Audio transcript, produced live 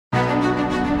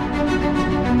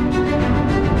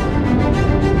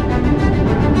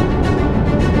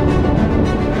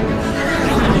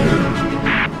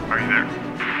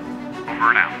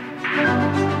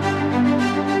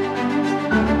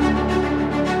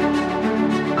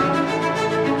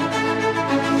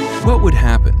What would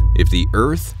happen if the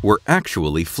Earth were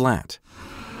actually flat?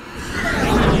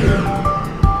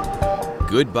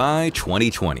 Goodbye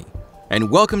 2020, and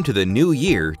welcome to the new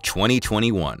year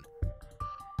 2021.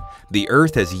 The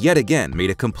Earth has yet again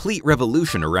made a complete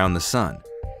revolution around the Sun.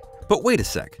 But wait a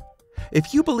sec.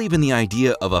 If you believe in the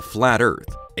idea of a flat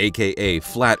Earth, aka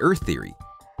flat Earth theory,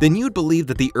 then you'd believe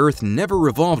that the Earth never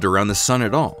revolved around the Sun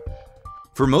at all.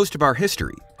 For most of our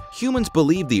history, humans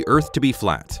believed the Earth to be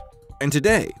flat. And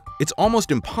today, it's almost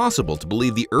impossible to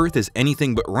believe the Earth is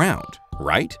anything but round,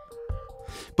 right?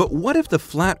 But what if the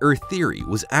flat Earth theory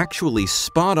was actually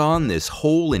spot on this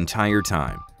whole entire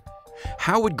time?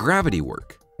 How would gravity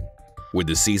work? Would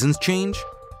the seasons change?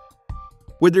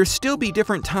 Would there still be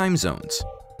different time zones?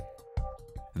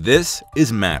 This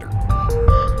is Matter.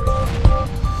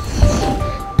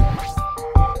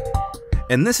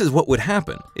 And this is what would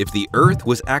happen if the Earth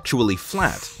was actually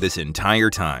flat this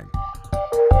entire time.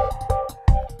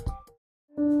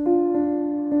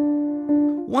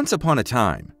 Once upon a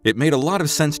time, it made a lot of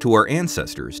sense to our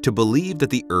ancestors to believe that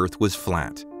the Earth was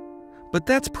flat. But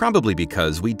that's probably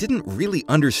because we didn't really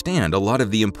understand a lot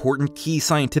of the important key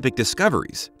scientific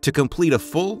discoveries to complete a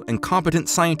full and competent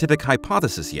scientific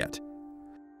hypothesis yet.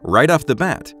 Right off the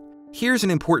bat, here's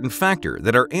an important factor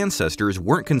that our ancestors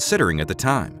weren't considering at the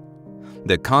time: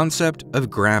 the concept of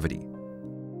gravity.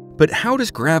 But how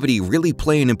does gravity really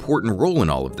play an important role in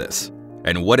all of this?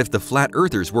 And what if the flat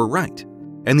earthers were right,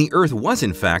 and the Earth was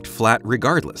in fact flat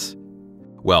regardless?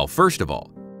 Well, first of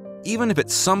all, even if at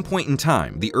some point in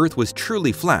time the Earth was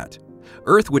truly flat,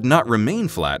 Earth would not remain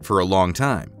flat for a long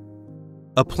time.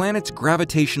 A planet's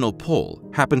gravitational pull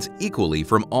happens equally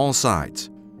from all sides,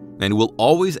 and will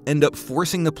always end up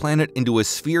forcing the planet into a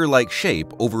sphere-like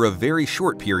shape over a very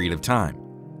short period of time.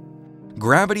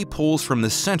 Gravity pulls from the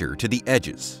center to the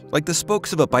edges, like the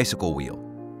spokes of a bicycle wheel.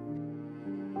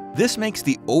 This makes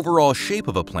the overall shape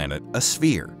of a planet a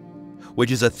sphere,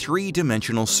 which is a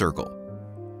three-dimensional circle.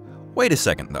 Wait a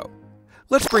second though.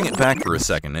 Let's bring it back for a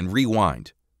second and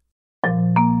rewind.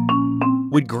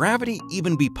 Would gravity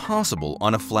even be possible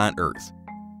on a flat Earth?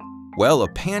 Well, a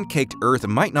pancaked Earth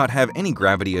might not have any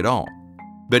gravity at all.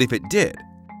 But if it did,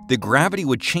 the gravity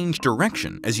would change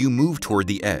direction as you move toward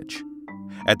the edge.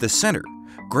 At the center,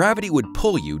 gravity would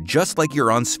pull you just like you're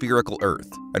on spherical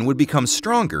Earth and would become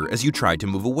stronger as you tried to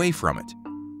move away from it.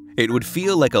 It would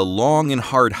feel like a long and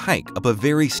hard hike up a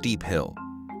very steep hill.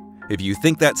 If you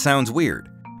think that sounds weird,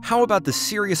 how about the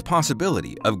serious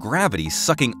possibility of gravity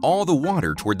sucking all the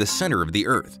water toward the center of the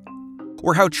Earth?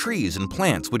 Or how trees and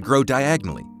plants would grow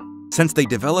diagonally, since they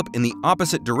develop in the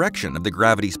opposite direction of the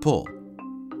gravity's pull.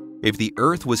 If the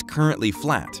Earth was currently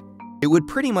flat, it would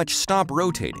pretty much stop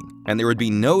rotating, and there would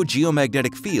be no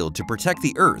geomagnetic field to protect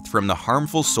the Earth from the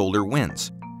harmful solar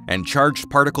winds, and charged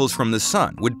particles from the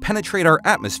Sun would penetrate our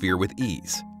atmosphere with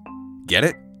ease. Get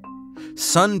it?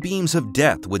 Sunbeams of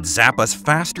death would zap us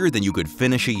faster than you could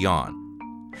finish a yawn.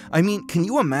 I mean, can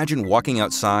you imagine walking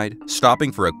outside,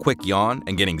 stopping for a quick yawn,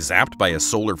 and getting zapped by a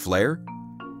solar flare?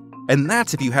 And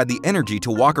that's if you had the energy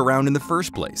to walk around in the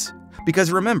first place.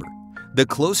 Because remember, the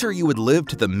closer you would live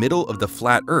to the middle of the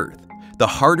flat Earth, the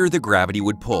harder the gravity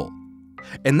would pull.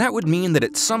 And that would mean that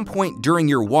at some point during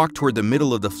your walk toward the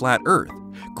middle of the flat Earth,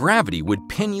 gravity would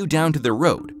pin you down to the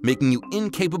road, making you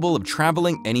incapable of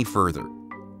traveling any further.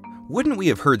 Wouldn't we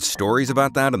have heard stories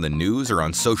about that on the news or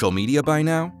on social media by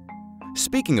now?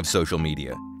 Speaking of social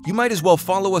media, you might as well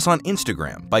follow us on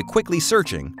Instagram by quickly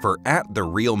searching for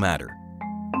 @TheRealMatter.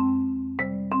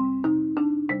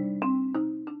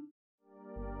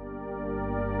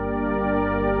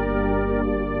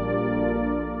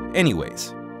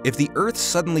 Anyways, if the Earth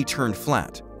suddenly turned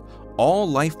flat, all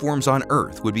life forms on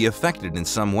Earth would be affected in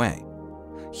some way.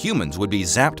 Humans would be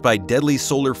zapped by deadly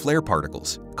solar flare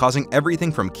particles, causing everything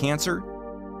from cancer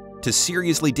to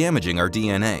seriously damaging our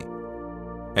DNA.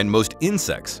 And most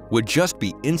insects would just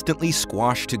be instantly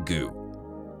squashed to goo.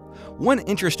 One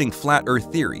interesting flat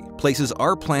Earth theory places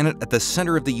our planet at the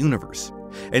center of the universe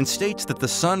and states that the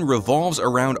Sun revolves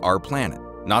around our planet,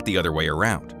 not the other way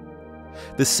around.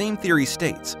 The same theory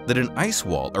states that an ice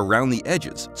wall around the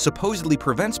edges supposedly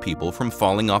prevents people from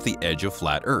falling off the edge of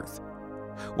flat Earth.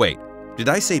 Wait, did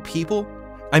I say people?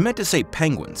 I meant to say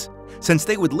penguins, since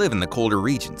they would live in the colder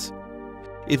regions.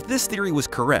 If this theory was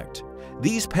correct,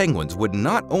 these penguins would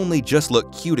not only just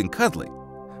look cute and cuddly,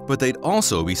 but they'd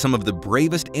also be some of the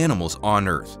bravest animals on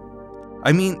Earth.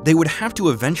 I mean, they would have to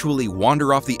eventually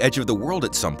wander off the edge of the world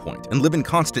at some point and live in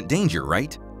constant danger,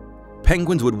 right?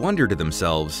 Penguins would wonder to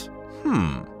themselves,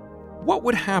 what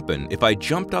would happen if I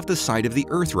jumped off the side of the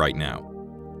Earth right now?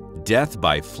 Death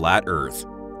by flat Earth.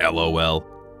 LOL.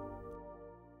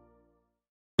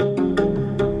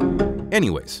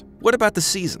 Anyways, what about the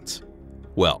seasons?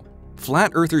 Well,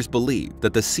 flat earthers believe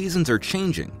that the seasons are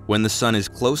changing when the sun is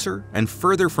closer and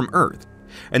further from Earth,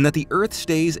 and that the Earth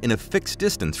stays in a fixed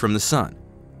distance from the sun.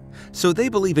 So they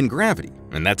believe in gravity,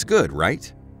 and that's good,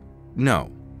 right?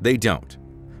 No, they don't,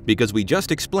 because we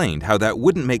just explained how that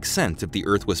wouldn't make sense if the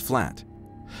Earth was flat.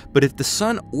 But if the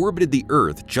sun orbited the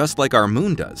Earth just like our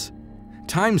moon does,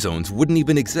 time zones wouldn't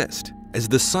even exist, as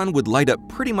the sun would light up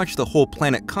pretty much the whole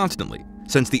planet constantly,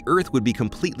 since the Earth would be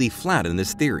completely flat in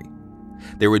this theory.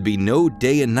 There would be no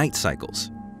day and night cycles,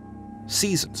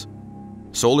 seasons,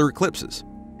 solar eclipses,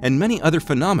 and many other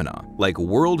phenomena like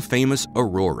world-famous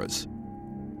auroras.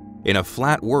 In a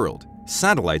flat world,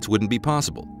 satellites wouldn't be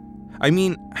possible. I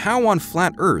mean, how on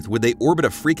flat Earth would they orbit a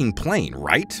freaking plane,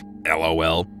 right?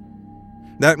 LOL.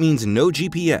 That means no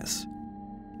GPS,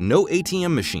 no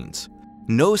ATM machines,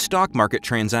 no stock market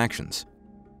transactions,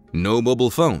 no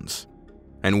mobile phones,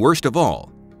 and worst of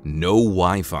all, no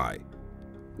Wi-Fi.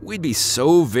 We'd be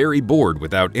so very bored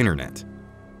without internet.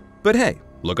 But hey,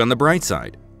 look on the bright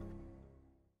side.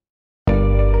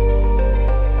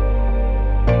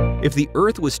 If the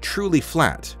Earth was truly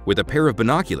flat, with a pair of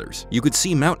binoculars, you could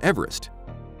see Mount Everest,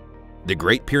 the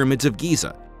Great Pyramids of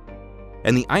Giza,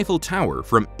 and the Eiffel Tower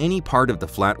from any part of the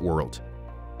flat world.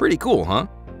 Pretty cool, huh?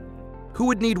 Who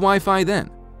would need Wi-Fi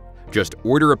then? Just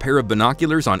order a pair of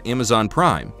binoculars on Amazon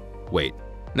Prime. Wait,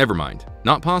 never mind,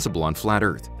 not possible on flat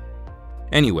Earth.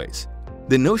 Anyways,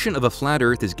 the notion of a flat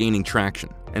Earth is gaining traction,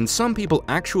 and some people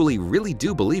actually really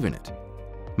do believe in it.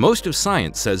 Most of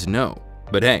science says no,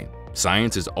 but hey,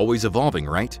 science is always evolving,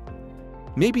 right?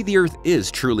 Maybe the Earth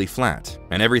is truly flat,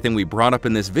 and everything we brought up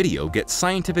in this video gets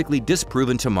scientifically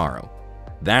disproven tomorrow.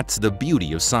 That's the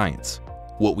beauty of science.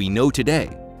 What we know today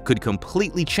could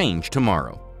completely change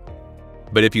tomorrow.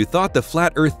 But if you thought the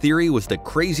flat Earth theory was the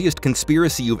craziest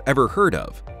conspiracy you've ever heard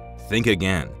of, think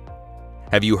again.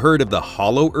 Have you heard of the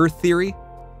hollow Earth theory?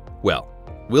 Well,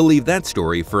 we'll leave that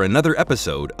story for another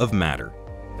episode of Matter.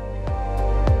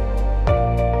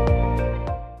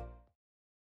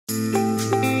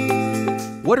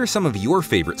 What are some of your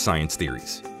favorite science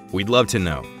theories? We'd love to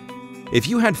know. If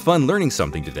you had fun learning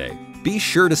something today, be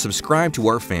sure to subscribe to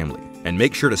our family and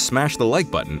make sure to smash the like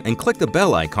button and click the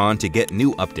bell icon to get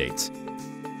new updates.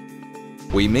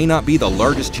 We may not be the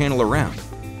largest channel around,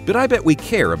 but I bet we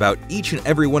care about each and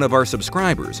every one of our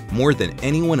subscribers more than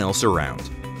anyone else around.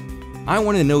 I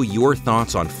want to know your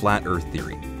thoughts on flat Earth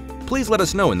theory. Please let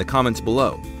us know in the comments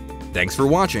below. Thanks for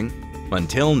watching.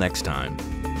 Until next time.